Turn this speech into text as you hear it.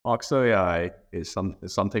Oxo AI is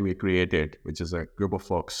something we created, which is a group of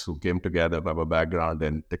folks who came together by a background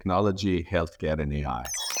in technology, healthcare, and AI.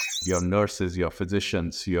 Your nurses, your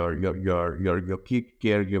physicians, your key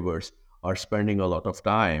caregivers are spending a lot of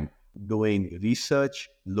time doing research,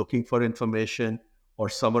 looking for information, or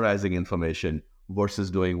summarizing information versus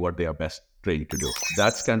doing what they are best trained to do.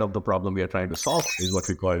 That's kind of the problem we are trying to solve, is what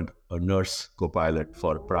we call a nurse copilot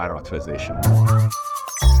for prior authorization.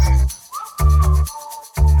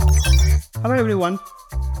 Hello, everyone.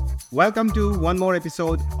 Welcome to one more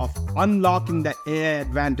episode of Unlocking the AI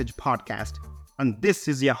Advantage podcast. And this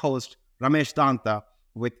is your host, Ramesh Danta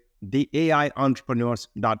with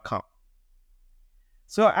theAIentrepreneurs.com.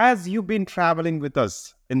 So, as you've been traveling with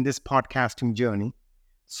us in this podcasting journey,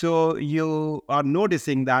 so you are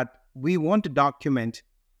noticing that we want to document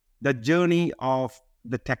the journey of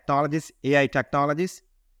the technologists, AI technologists,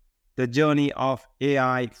 the journey of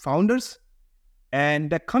AI founders, and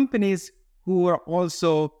the companies who are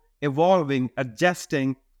also evolving,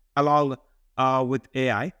 adjusting along with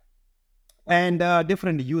AI and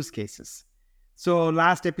different use cases. So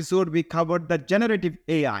last episode, we covered the generative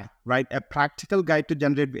AI, right? A practical guide to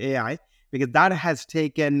generative AI, because that has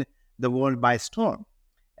taken the world by storm.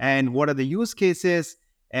 And what are the use cases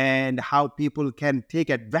and how people can take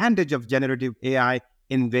advantage of generative AI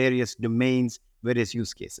in various domains, various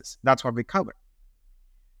use cases. That's what we covered.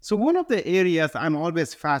 So one of the areas I'm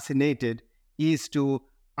always fascinated is to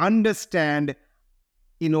understand,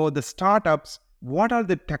 the startups, what are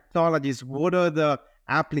the technologies, what are the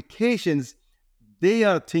applications they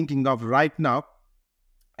are thinking of right now,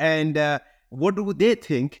 and what do they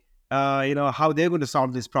think, how they're going to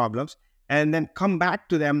solve these problems, and then come back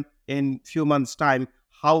to them in few months' time,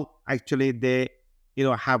 how actually they,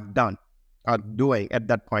 have done or doing at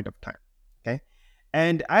that point of time. Okay.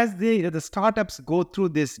 And as the startups go through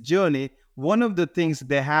this journey, one of the things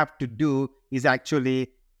they have to do is actually,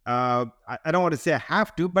 I don't want to say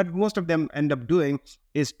have to, but most of them end up doing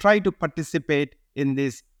is try to participate in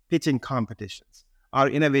these pitching competitions or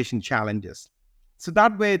innovation challenges. So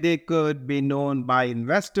that way they could be known by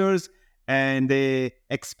investors and they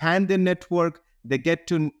expand their network. They get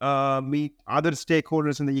to meet other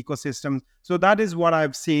stakeholders in the ecosystem. So that is what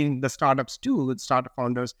I've seen the startups do with startup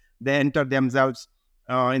founders. They enter themselves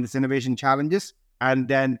in these innovation challenges and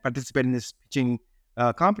then participate in these pitching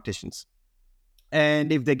competitions.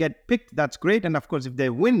 And if they get picked, that's great. And of course, if they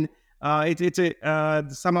win,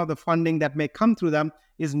 some of the funding that may come through them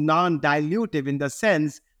is non-dilutive in the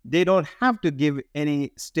sense they don't have to give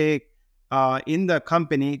any stake in the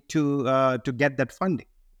company to get that funding.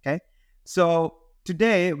 Okay, so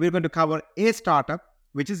today we're going to cover a startup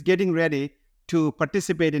which is getting ready to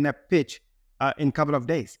participate in a pitch in a couple of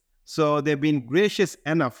days. So they've been gracious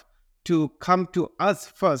enough to come to us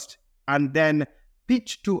first and then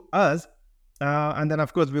pitch to us. And then,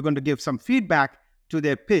 of course, we're going to give some feedback to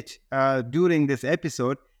their pitch during this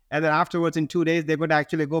episode. And then afterwards, in 2 days, they're going to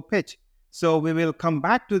actually go pitch. So we will come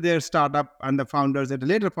back to their startup and the founders at a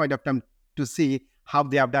later point of time to see how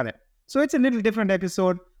they have done it. So it's a little different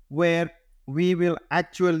episode where we will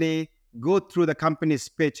actually go through the company's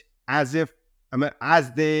pitch as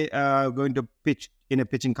they are going to pitch in a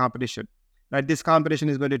pitching competition. Right? This competition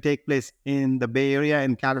is going to take place in the Bay Area,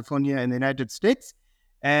 in California, in the United States.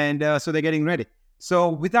 And so they're getting ready. So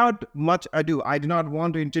without much ado, I do not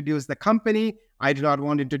want to introduce the company. I do not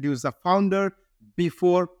want to introduce the founder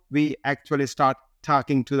before we actually start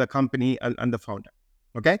talking to the company and the founder.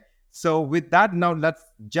 Okay. So with that, now let's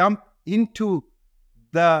jump into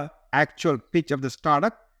the actual pitch of the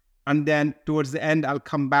startup. And then towards the end, I'll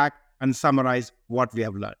come back and summarize what we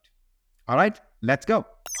have learned. All right, let's go.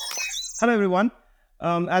 Hello, everyone.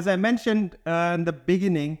 As I mentioned in the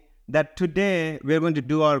beginning, that today we're going to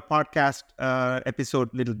do our podcast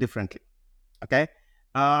episode a little differently. Okay.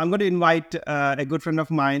 I'm going to invite a good friend of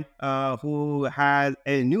mine who has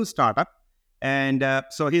a new startup. And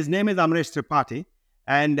so his name is Amresh Tripathi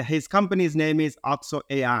and his company's name is Oxo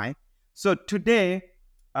AI. So today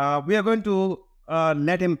we are going to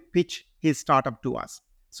let him pitch his startup to us.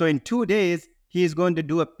 So in 2 days, he is going to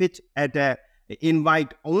do a pitch at a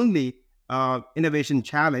invite-only innovation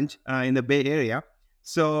challenge in the Bay Area.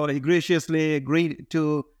 So he graciously agreed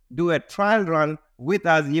to do a trial run with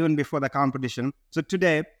us even before the competition. So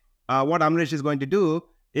today, what Amresh is going to do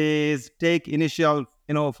is take initial,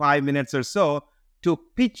 5 minutes or so to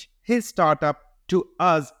pitch his startup to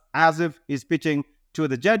us as if he's pitching to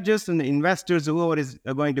the judges and the investors, whoever is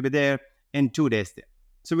going to be there in 2 days there.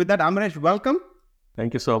 So with that, Amresh, welcome.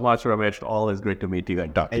 Thank you so much, Ramesh. Always great to meet you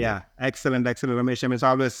and talk to you. Yeah, excellent, Ramesh. It's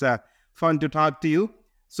always fun to talk to you.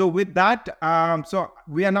 So with that, so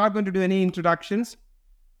we are not going to do any introductions.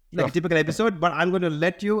 like a typical episode, but I'm going to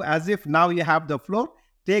let you, as if now you have the floor,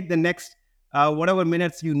 take the next whatever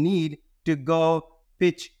minutes you need to go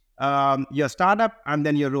pitch your startup and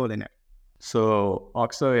then your role in it. So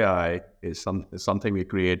Oxo AI is something we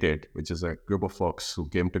created, which is a group of folks who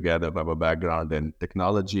came together, who have a background in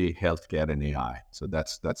technology, healthcare, and AI. So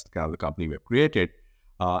that's kind of the company we've created.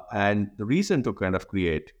 And the reason to kind of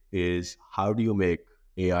create is, how do you make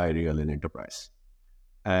AI real in enterprise?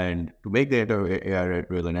 And to make the AI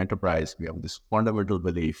real in enterprise, we have this fundamental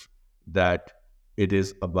belief that it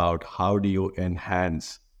is about how do you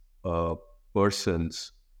enhance a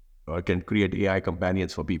person's, or can create AI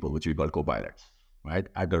companions for people, which we call copilots, right?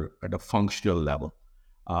 At a functional level.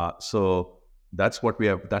 So that's what we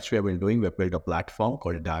have been doing. We've built a platform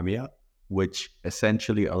called Damia, which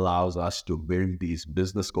essentially allows us to build these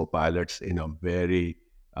business copilots in a very,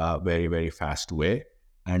 very fast way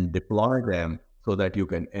and deploy them so that you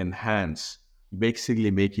can enhance,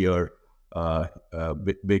 basically make your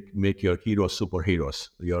make your heroes superheroes,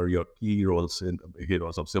 your key roles in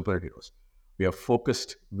heroes of superheroes. We are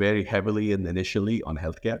focused very heavily and initially on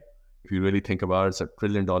healthcare. If you really think about it, it's $1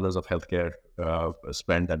 trillion of healthcare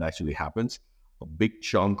spend that actually happens. A big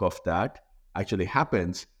chunk of that actually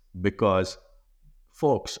happens because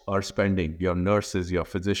folks are spending, your nurses, your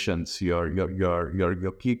physicians, your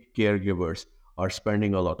key caregivers are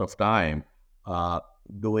spending a lot of time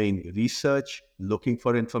doing research, looking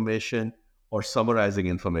for information, or summarizing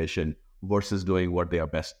information versus doing what they are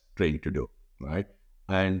best trained to do, right?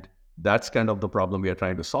 And that's kind of the problem we are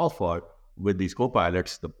trying to solve for with these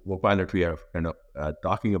copilots. The copilot we are kind of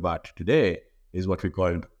talking about today is what we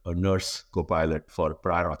call a nurse copilot for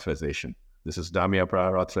prior authorization. This is Damia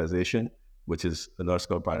prior authorization, which is a nurse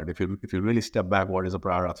copilot. If you really step back, what is a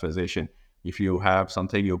prior authorization? If you have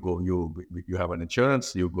something, you have an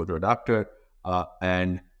insurance, you go to a doctor,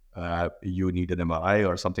 and you need an MRI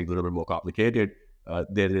or something a little bit more complicated.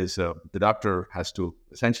 The doctor has to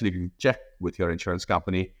essentially check with your insurance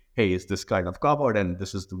company, hey, is this kind of covered? And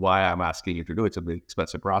this is why I'm asking you to do it. It's a very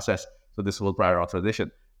expensive process. So this whole prior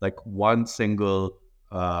authorization, like one single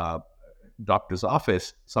doctor's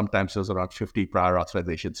office, sometimes there's around 50 prior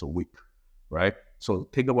authorizations a week, right? So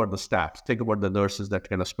think about the staff, think about the nurses that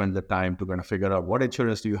kind of spend the time to kind of figure out what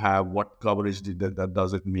insurance do you have, what coverage that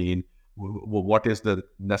does it mean, what is the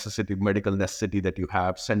medical necessity that you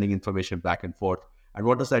have, sending information back and forth. And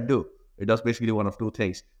what does that do? It does basically one of two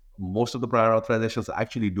things. Most of the prior authorizations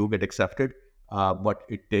actually do get accepted, but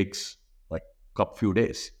it takes like a few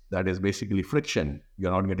days. That is basically friction.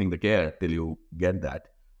 You're not getting the care till you get that.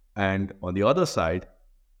 And on the other side,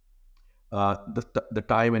 the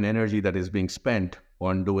time and energy that is being spent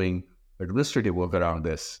on doing administrative work around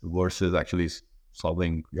this versus actually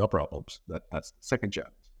solving your problems. That's the second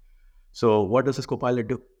challenge. So what does this copilot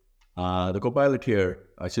do? The copilot here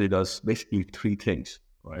actually does basically three things,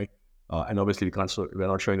 right? And obviously we're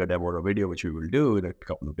not showing a demo or a video, which we will do in a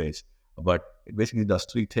couple of days, but it basically does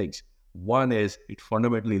three things. One is it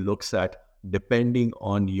fundamentally looks at, depending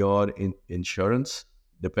on your insurance,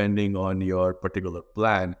 depending on your particular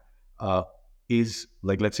plan, is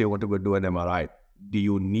like, let's say you want to go do an MRI. Do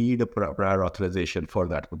you need a prior authorization for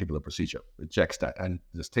that particular procedure? It checks that. And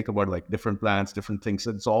just think about like different plans, different things.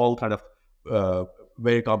 It's all kind of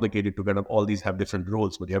very complicated to kind of all these have different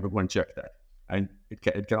roles, but you have to go and check that. And it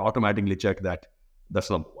can automatically check that. That's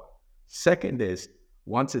number one. Second is,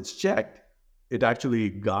 once it's checked, it actually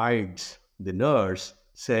guides the nurse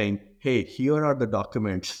saying, hey, here are the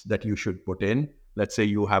documents that you should put in. Let's say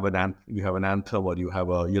you have an Anthem or you have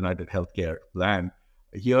a United Healthcare plan.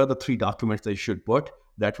 Here are the three documents that you should put.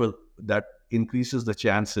 That increases the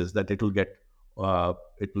chances that it will get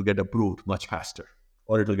approved much faster,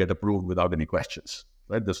 or it will get approved without any questions,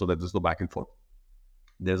 right? So that there's no back and forth.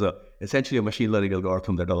 There's essentially a machine learning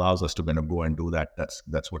algorithm that allows us to kind of go and do that.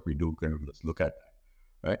 That's what we do. Kind of let's look at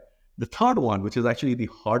that, right? The third one, which is actually the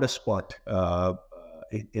hardest part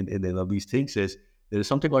in these things, is there is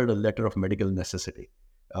something called a letter of medical necessity,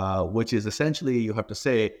 which is essentially you have to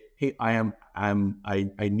say, hey, I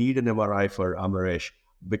need an MRI for Amaresh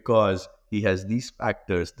because he has these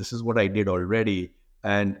factors. This is what I did already,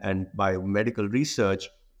 and by medical research,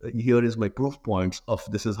 here is my proof points of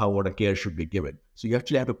this is how what a care should be given. So you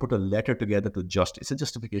actually have to put a letter together it's a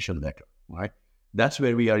justification letter, right? That's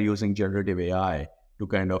where we are using generative AI to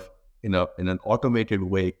kind of, in an automated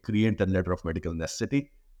way, create that letter of medical necessity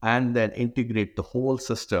and then integrate the whole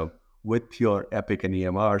system with your Epic and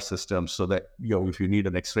EMR system so that, if you need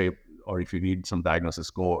an X-ray or if you need some diagnosis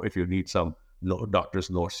score, if you need some doctor's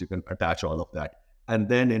notes, you can attach all of that. And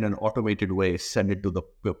then in an automated way, send it to the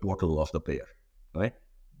portal of the payer, right?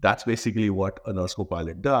 That's basically what a Nurse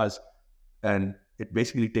Copilot does. And it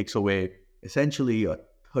basically takes away essentially a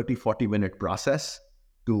 30-40 minute process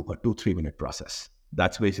to a 2-3 minute process.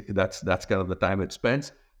 That's basically that's kind of the time it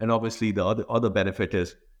spends. And obviously the other benefit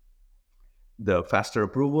is the faster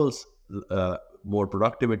approvals, more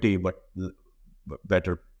productivity, but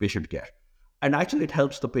better patient care. And actually it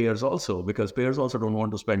helps the payers also, because payers also don't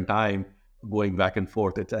want to spend time going back and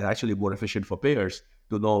forth. It's actually more efficient for payers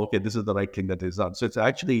to know, okay, this is the right thing that is done. So it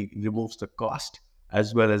actually removes the cost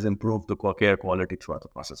as well as improve the care quality throughout the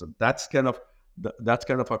process. So that's kind of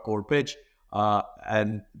our core pitch.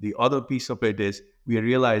 And the other piece of it is we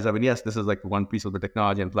realize, I mean, yes, this is like one piece of the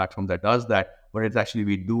technology and platform that does that, but it's actually,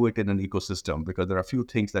 we do it in an ecosystem, because there are a few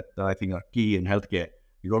things that I think are key in healthcare.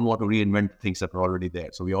 You don't want to reinvent things that are already there.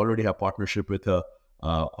 So we already have partnership with a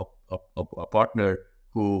partner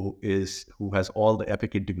who has all the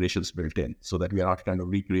Epic integrations built in, so that we are not kind of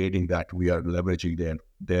recreating that. We are leveraging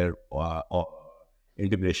their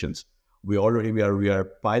integrations. We are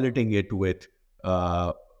piloting it with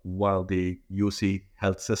one of the UC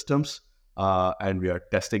health systems, and we are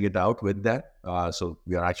testing it out with that. So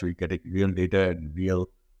we are actually getting real data and real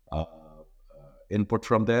input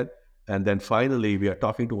from there. And then finally, we are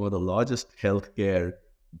talking to one of the largest healthcare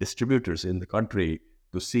distributors in the country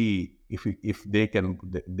to see if they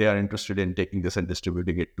are interested in taking this and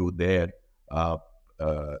distributing it to their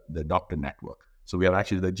the doctor network. So we are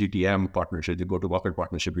actually the GTM partnership, the go-to-market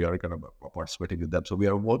partnership. We are kind of participating with them. So we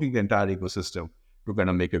are working the entire ecosystem to kind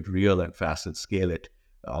of make it real and fast and scale it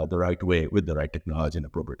the right way with the right technology and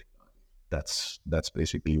appropriate technology. That's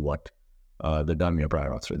basically what the Damia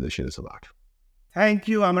prior authorization is about. Thank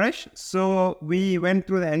you, Amrish. So we went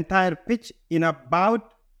through the entire pitch in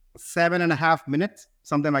about 7.5 minutes,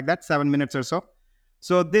 something like that, 7 minutes or so.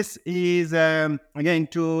 So this is, again,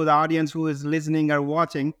 to the audience who is listening or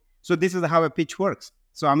watching. So this is how a pitch works.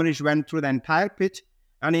 So Amrish went through the entire pitch,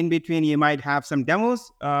 and in between you might have some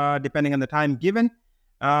demos, depending on the time given.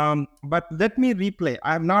 But let me replay.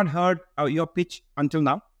 I have not heard your pitch until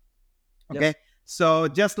now. Okay. Yes. So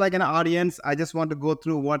just like an audience, I just want to go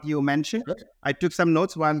through what you mentioned. Okay. I took some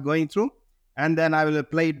notes while going through, and then I will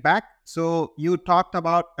play it back. So you talked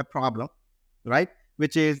about a problem, right?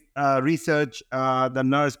 Which is research, the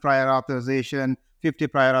nurse prior authorization, 50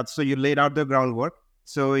 prior auth. So you laid out the groundwork.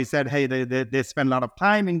 So he said, hey, they spend a lot of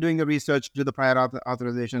time in doing the research, do the prior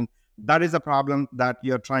authorization. That is a problem that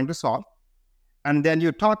you're trying to solve. And then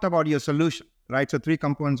you talked about your solution, right? So 3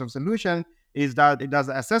 components of solution is that it does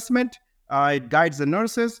assessment, it guides the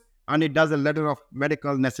nurses, and it does a letter of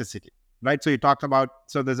medical necessity, right? So you talked about,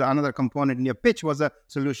 so there's another component in your pitch was the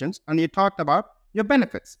solutions, and you talked about your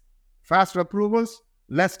benefits, faster approvals,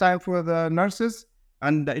 less time for the nurses,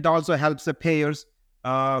 and it also helps the payers.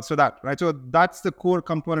 So that's the core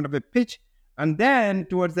component of the pitch. And then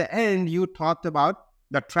towards the end, you talked about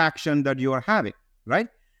the traction that you are having, right?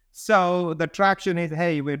 So the traction is,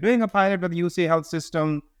 hey, we're doing a pilot with the UC health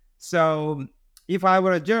system. So if I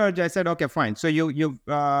were a judge, I said, okay, fine. So you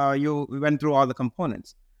went through all the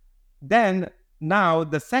components. Then now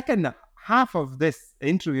the second half of this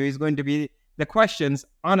interview is going to be the questions,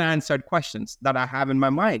 unanswered questions that I have in my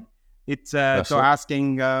mind. It's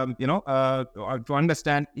asking, to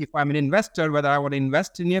understand if I'm an investor, whether I want to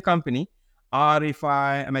invest in your company, or if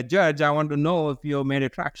I am a judge, I want to know if you made a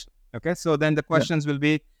traction. Okay, so then the questions will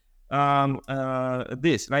be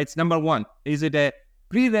this, right? It's number 1. Is it a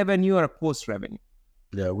pre-revenue or a post-revenue?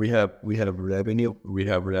 Yeah, we have revenue. We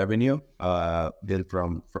have revenue.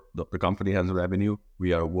 From the company has revenue.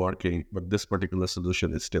 We are working, but this particular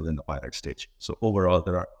solution is still in the pilot stage. So overall,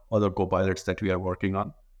 there are other co-pilots that we are working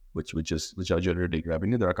on, which are generating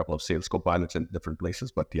revenue. There are a couple of sales co-pilots in different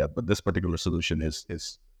places, but this particular solution is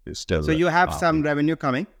still. So you have some revenue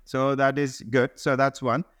coming. So that is good. So that's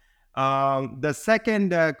one. The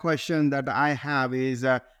second question that I have is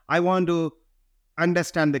I want to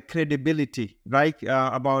understand the credibility, right,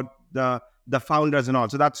 about the founders and all.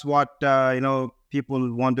 So that's what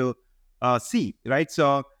people want to see, right?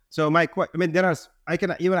 So I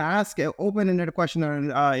can even ask an open-ended question,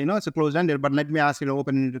 or it's a closed-ended, but let me ask you an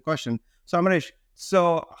open-ended question. So Amrish,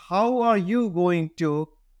 so how are you going to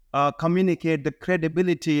communicate the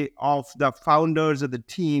credibility of the founders of the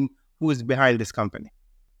team who is behind this company?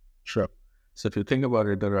 Sure. So if you think about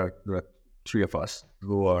it, there are 3 of us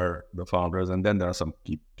who are the founders, and then there are some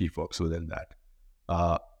key folks within that.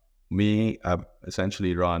 I've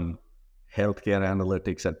essentially run healthcare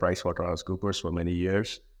analytics at PricewaterhouseCoopers for many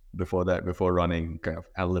years. Before that, before running kind of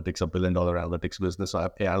analytics, a $1 billion analytics business, so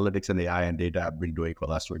analytics and AI and data I've been doing for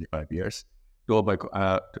the last 25 years.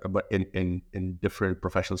 But in different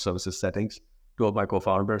professional services settings. 2 of my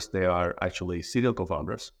co-founders, they are actually serial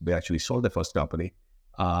co-founders. They actually sold their first company.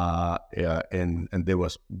 Yeah, and they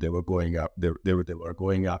were going up. They were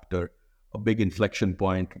going after a big inflection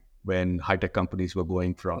point when high tech companies were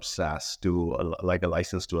going from SaaS to like a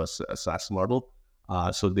license to a SaaS model.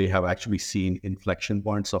 So they have actually seen inflection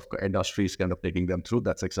points of industries kind of taking them through.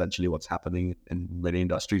 That's essentially what's happening in many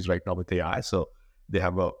industries right now with AI. So they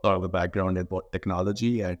have a lot of a background in both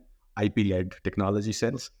technology and IP-led technology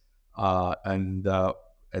sales, and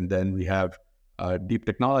then we have deep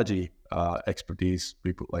technology expertise,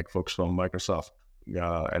 people like folks from Microsoft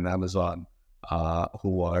and Amazon,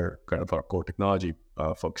 who are kind of our core technology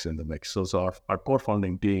folks in the mix. So our core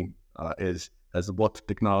founding team has both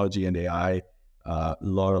technology and AI. A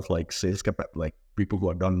lot of like like people who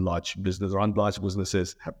have done run large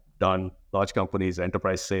businesses, have done large companies,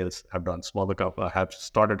 enterprise sales, have done have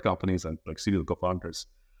started companies and like serial co-founders,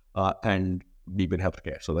 and deep in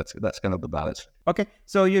healthcare. So that's kind of the balance. Okay,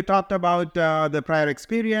 so you talked about the prior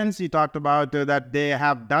experience. You talked about that they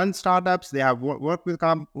have done startups, they have worked with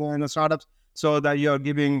startups, so that you're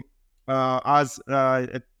giving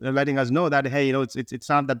letting us know that, hey, it's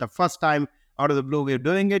not that the first time out of the blue we're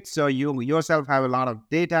doing it. So you yourself have a lot of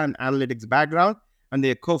data and analytics background, and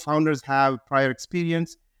the co-founders have prior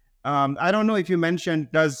experience. I don't know if you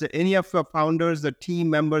mentioned, does any of your founders, the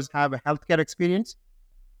team members, have a healthcare experience?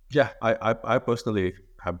 Yeah, I personally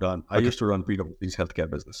have done. I used to run PwC's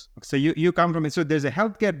healthcare business. So you come from it. So there's a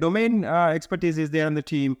healthcare domain expertise is there on the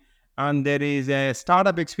team, and there is a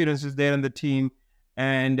startup experience is there on the team.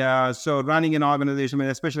 And so running an organization,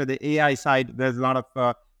 especially the AI side, there's a lot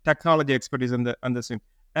of technology expertise on the team.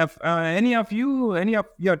 If any of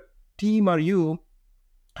your team or you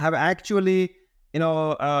have actually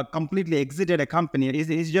completely exited a company,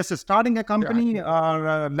 is just starting a company,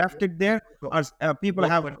 or left it there, or people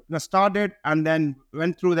have started and then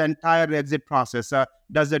went through the entire exit process?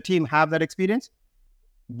 Does the team have that experience?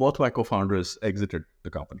 Both my co-founders exited the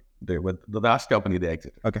company. They were the last company they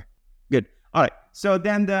exited. Okay, good. All right. So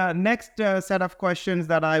then the next set of questions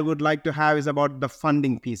that I would like to have is about the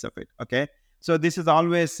funding piece of it. Okay. So this is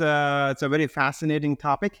always, it's a very fascinating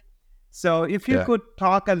topic. So if you could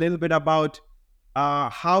talk a little bit about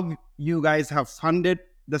how you guys have funded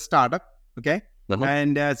the startup. Okay.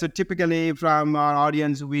 And so typically from our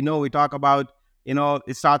audience, we talk about,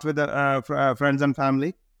 it starts with friends and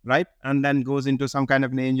family, right? And then goes into some kind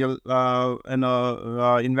of an angel,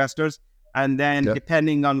 investors. And then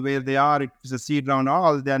depending on where they are, if it's a seed round or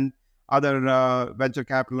all, then other venture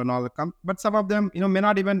capital and all that come. But some of them, may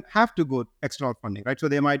not even have to go external funding, right? So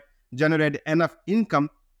they might generate enough income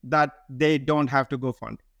that they don't have to go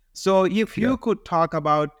fund. So if you could talk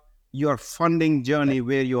about your funding journey,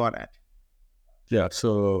 where you are at. Yeah.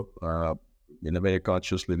 So very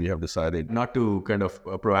consciously, we have decided not to kind of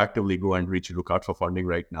proactively go and look out for funding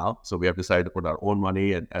right now. So we have decided to put our own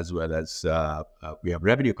money, and as well as we have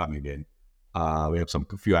revenue coming in. We have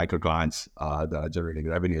a few anchor clients that are generating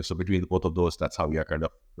revenue. So between both of those, that's how we are kind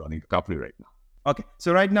of running the company right now. Okay.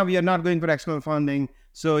 So right now we are not going for external funding.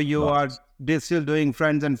 So you are still doing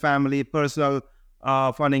friends and family, personal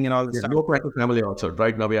funding and all this stuff. No friends and family also.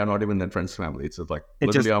 Right now we are not even in friends family. It's like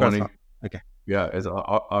it's just our personal. Money. Okay. Yeah, it's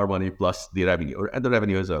our money plus the revenue, and the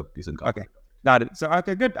revenue is a decent cost. Okay. Got it. So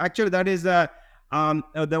okay, good. Actually, that is the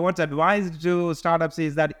what's advised to startups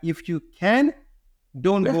is that if you can,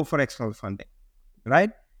 don't go for external funding,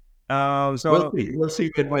 right? So we'll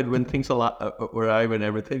see when things arrive and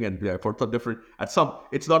everything, and for the different it's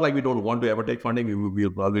not like we don't want to ever take funding.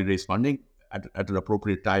 We'll probably raise funding at an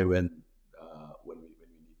appropriate time when we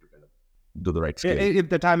need to kind of do the right scale. If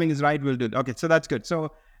the timing is right, we'll do it. Okay, so that's good.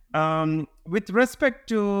 So with respect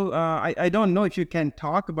to I don't know if you can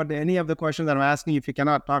talk, but any of the questions that I'm asking, if you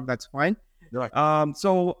cannot talk, that's fine. Right.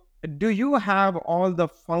 So do you have all the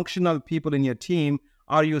functional people in your team?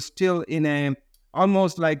 Are you still in a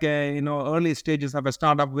almost like a early stages of a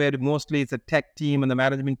startup where mostly it's a tech team and the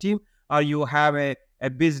management team, or you have a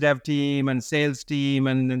biz dev team and sales team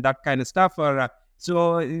and that kind of stuff? Or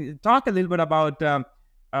so talk a little bit about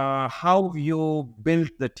how you built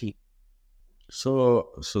the team.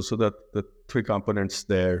 So that the three components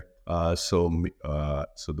there. So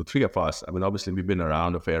the three of us, I mean, obviously we've been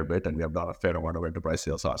around a fair bit and we have done a fair amount of enterprise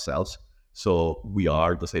sales ourselves. So we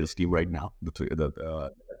are the sales team right now,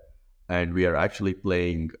 and we are actually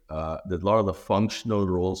playing, there's a lot of the functional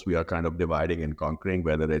roles we are kind of dividing and conquering,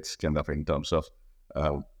 whether it's kind of in terms of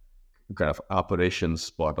kind of operations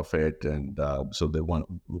part of it. And so the one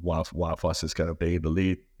of us is kind of taking the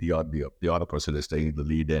lead, the other person is taking the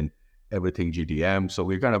lead in everything GTM. So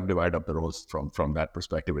we kind of divide up the roles from that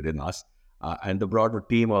perspective within us. And the broader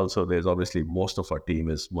team also, there's obviously most of our team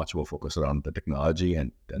is much more focused around the technology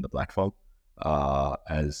and the platform.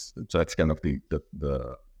 as so that's kind of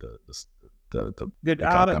the Good.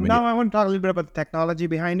 I mean, Now I want to talk a little bit about the technology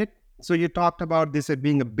behind it. So you talked about this as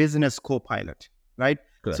being a business Copilot, right?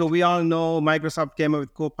 So correct. we all know Microsoft came up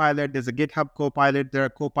with Copilot. There's a GitHub Copilot. There are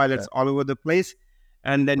Copilots all over the place,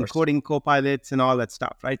 and then First, coding Copilots and all that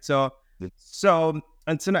stuff, right? So, yeah. so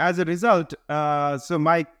and so as a result, so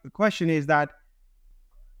my question is that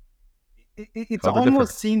it How the different?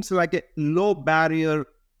 almost seems like a low barrier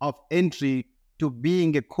of entry to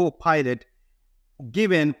being a Copilot,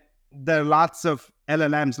 given there are lots of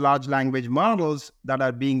LLMs, large language models, that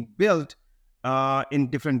are being built in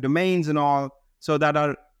different domains and all, so that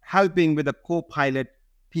are helping with the Copilot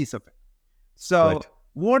piece of it. So, Right.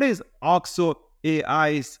 what is Oxo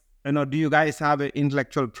AI's? Do you guys have an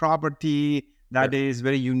intellectual property that is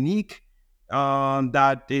very unique,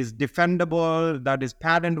 that is defendable, that is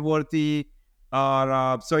patent worthy?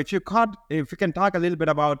 Or so, if you can talk a little bit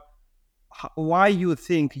about why you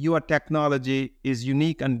think your technology is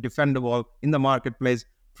unique and defendable in the marketplace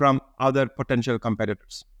from other potential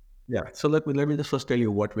competitors. Yeah. So let me just first tell you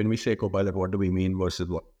what when we say Copilot, what do we mean versus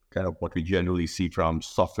what we generally see from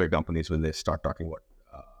software companies when they start talking about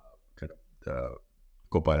kind of the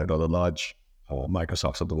Copilot or the large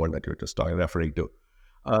Microsofts of the world that you're just referring to.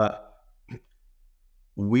 Uh,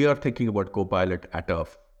 we are thinking about Copilot at a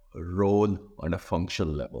role on a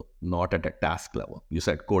functional level, not at a task level. You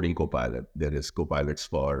said coding Copilot. There is Copilots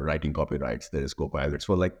for writing copyrights. There is Copilots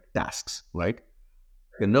for like tasks, right?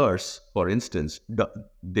 A nurse, for instance,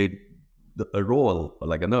 a role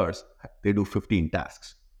like a nurse, they do 15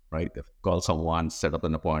 tasks, right? They call someone, set up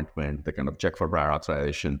an appointment, they kind of check for prior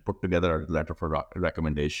authorization, put together a letter for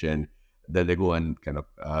recommendation, then they go and kind of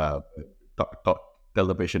tell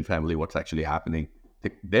the patient family what's actually happening.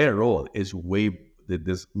 Their role is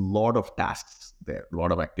there's a lot of tasks there, a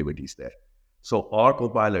lot of activities there. So our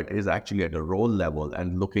Copilot is actually at a role level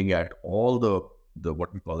and looking at all the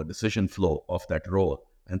what we call the decision flow of that role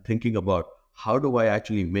and thinking about how do I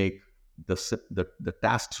actually make the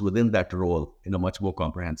tasks within that role in a much more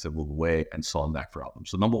comprehensive way and solve that problem.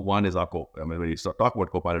 So number one is when we talk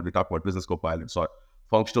about Copilot, we talk about business Copilots or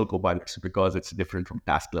functional Copilots because it's different from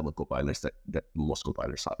task level Copilots that most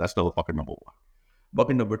Copilots are. That's the bucket number one.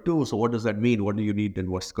 Bucket number two, so what does that mean? What do you need and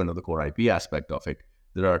what's kind of the core IP aspect of it?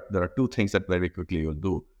 There are two things that very quickly you'll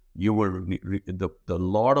do. You will the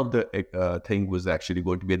lot of the thing was actually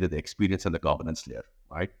going to be the experience and the governance layer,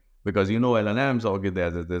 right? Because LLMs, okay,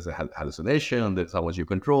 there's a hallucination, there's how much you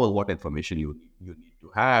control, what information you need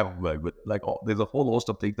to have, there's a whole host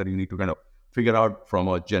of things that you need to kind of figure out from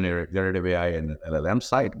a generative AI and LLM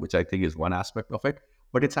side, which I think is one aspect of it.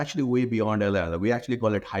 But it's actually way beyond LLM. We actually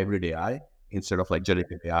call it hybrid AI instead of like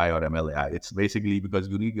generative AI or ML AI. It's basically because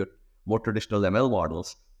you need your more traditional ML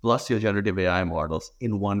models plus your generative AI models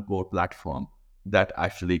in one core platform that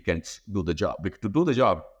actually can do the job. Because to do the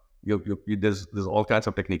job, there's all kinds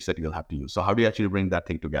of techniques that you'll have to use. So how do you actually bring that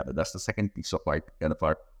thing together? That's the second piece of our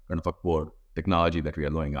core technology that we are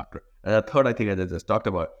going after. And the third, I think, I just talked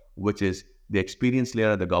about, which is the experience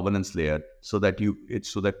layer, the governance layer, so that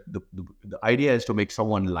the idea is to make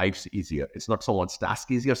someone's lives easier. It's not someone's task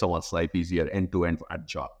easier, someone's life easier end to end at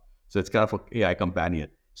job. So it's kind of an AI companion.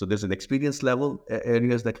 So there's an experience level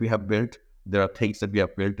areas that we have built. There are things that we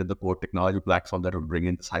have built in the core technology platform that will bring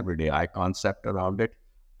in this hybrid AI concept around it.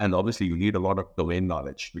 And obviously, you need a lot of domain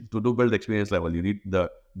knowledge. To build experience level, you need the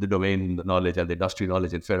domain knowledge and the industry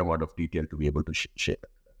knowledge and fair amount of detail to be able to shape it.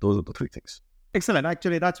 Those are the three things. Excellent.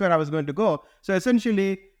 Actually, that's where I was going to go. So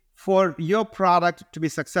essentially, for your product to be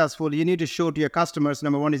successful, you need to show to your customers,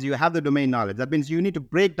 number one is you have the domain knowledge. That means you need to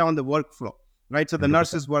break down the workflow, right? So the 100%.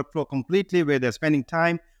 nurse's workflow completely, where they're spending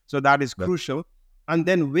time. So that is crucial. And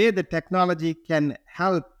then where the technology can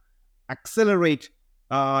help accelerate,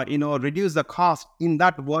 reduce the cost in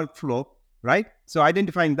that workflow, right? So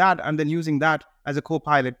identifying that and then using that as a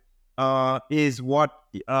co-pilot is what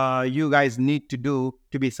you guys need to do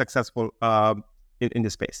to be successful in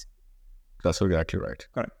this space. That's exactly right.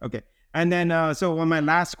 Correct. Okay. And then, so my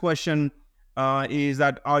last question is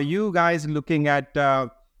that, are you guys looking at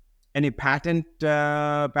any patenting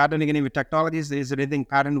any technologies? Is there anything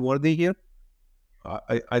patent worthy here?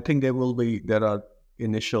 I think there are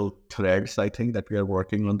initial threads, I think, that we are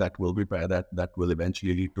working on that will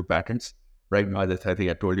eventually lead to patents. Right now, I think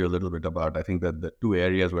I told you a little bit about, I think that the two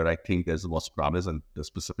areas where I think there's most promise, and the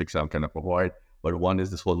specifics I'll kind of avoid, but one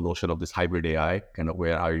is this whole notion of this hybrid AI, kind of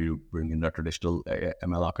where how you bring in a traditional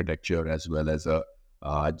ML architecture as well as a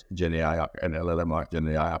Gen AI and LLM Gen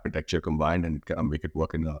AI architecture combined and kind of make it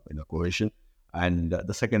work in a cohesion. And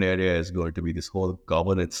the second area is going to be this whole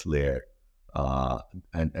governance layer.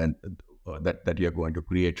 And that you're going to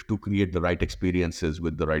create the right experiences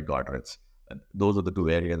with the right guardrails. And those are the two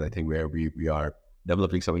areas I think where we are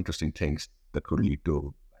developing some interesting things that could lead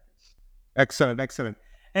to. Excellent.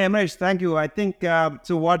 Hey, Amresh, thank you. I think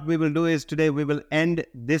so. What we will do is today we will end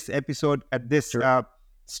this episode at this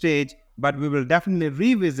stage, but we will definitely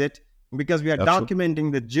revisit because we are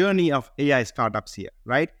documenting the journey of AI startups here,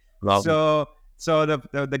 right? So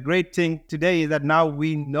the great thing today is that now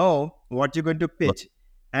we know what you're going to pitch,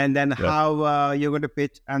 and then how you're going to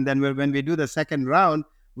pitch, and then when we do the second round,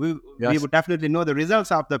 we will definitely know the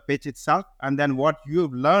results of the pitch itself, and then what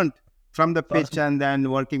you've learned from the pitch, and then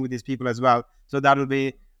working with these people as well. So that will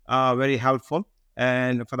be very helpful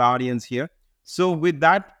and for the audience here. So with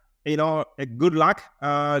that, good luck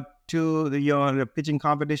to your pitching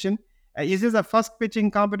competition. Is this the first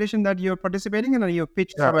pitching competition that you're participating in, or you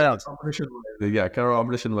pitched somewhere else? Competition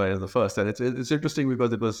was the first, and it's interesting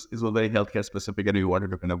because it was very healthcare specific, and we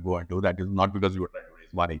wanted to kind of go and do that. It's not because we were trying to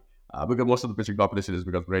raise money, because most of the pitching competition is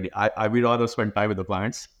because we'd rather spend time with the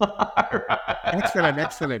clients.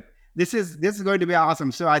 Excellent. This is going to be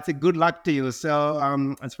awesome. So I say good luck to you.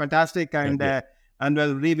 So it's fantastic, and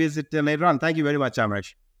we'll revisit later on. Thank you very much,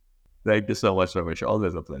 Amresh. Thank you so much, Ramesh.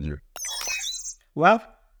 Always a pleasure. Well,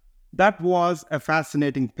 that was a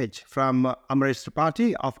fascinating pitch from Amresh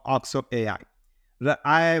Tripathi of Oxo AI.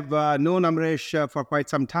 I've known Amresh for quite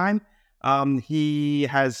some time. He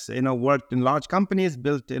has worked in large companies,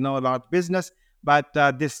 built a large business, but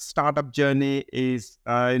this startup journey is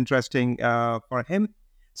interesting for him.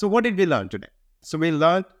 So what did we learn today? So we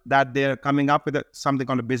learned that they're coming up with something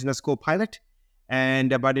called a business co-pilot,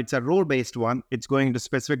 but it's a role-based one. It's going into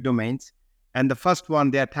specific domains, and the first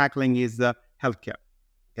one they're tackling is the healthcare.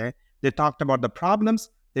 Okay, they talked about the problems.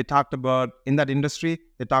 They talked about in that industry.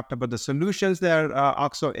 They talked about the solutions that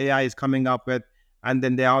Oxo AI is coming up with, and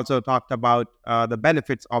then they also talked about the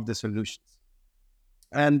benefits of the solutions.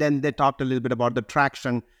 And then they talked a little bit about the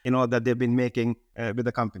traction, that they've been making with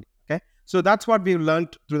the company. Okay, so that's what we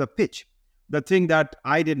learned through the pitch. The thing that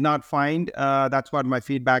I did not find, that's what my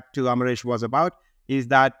feedback to Amresh was about, is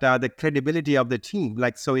that the credibility of the team.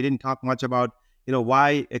 So he didn't talk much about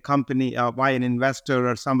why a company, why an investor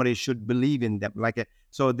or somebody should believe in them.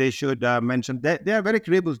 So they should mention that they are a very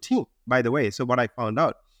credible team, by the way. So what I found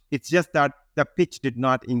out, it's just that the pitch did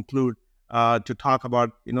not include to talk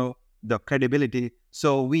about, the credibility.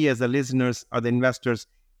 So we as the listeners or the investors,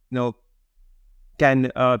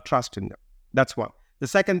 can trust in them. That's one. The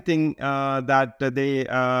second thing that they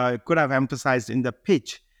could have emphasized in the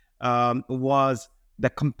pitch was the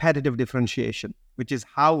competitive differentiation, which is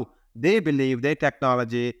how they believe their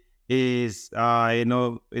technology is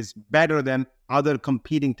better than other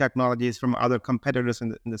competing technologies from other competitors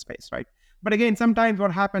in the space, right? But again, sometimes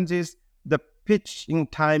what happens is the pitching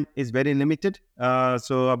time is very limited,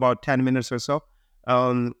 so about 10 minutes or so,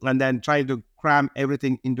 and then trying to cram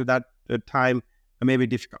everything into that time may be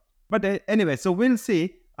difficult. But anyway, so we'll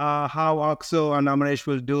see how Oxo and Amresh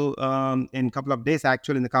will do in a couple of days.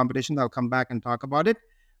 Actually, in the competition, I'll come back and talk about it.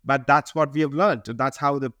 But that's what we have learned. That's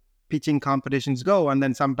how the pitching competitions go. And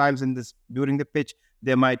then sometimes during the pitch,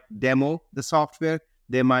 they might demo the software.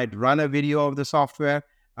 They might run a video of the software.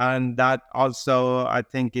 And that also, I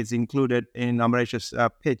think, is included in Amresh's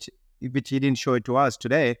pitch, which he didn't show it to us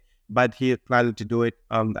today, but he planned to do it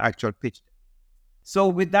on the actual pitch. So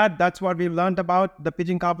with that, that's what we've learned about the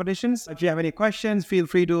pitching competitions. If you have any questions, feel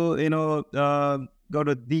free to, go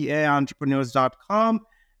to theaentrepreneurs.com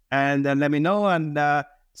and then let me know. And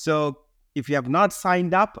so if you have not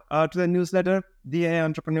signed up to the newsletter,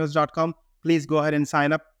 theaentrepreneurs.com, please go ahead and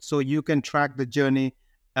sign up so you can track the journey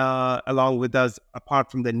along with us, apart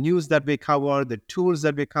from the news that we cover, the tools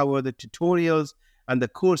that we cover, the tutorials, and the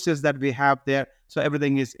courses that we have there. So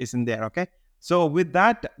everything is in there, okay? So with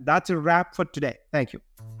that, that's a wrap for today. Thank you.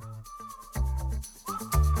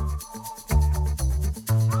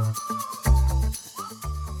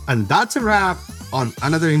 And that's a wrap on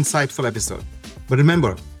another insightful episode. But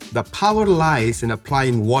remember, the power lies in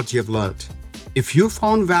applying what you've learned. If you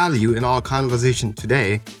found value in our conversation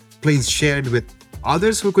today, please share it with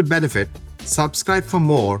others who could benefit, subscribe for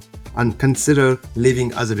more, and consider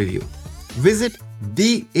leaving us a review. Visit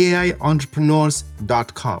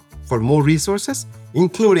theAIentrepreneurs.com for more resources,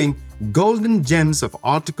 including golden gems of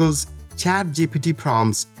articles, ChatGPT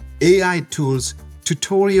prompts, AI tools,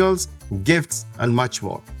 tutorials, gifts, and much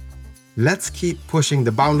more. Let's keep pushing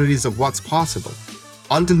the boundaries of what's possible.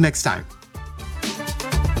 Until next time.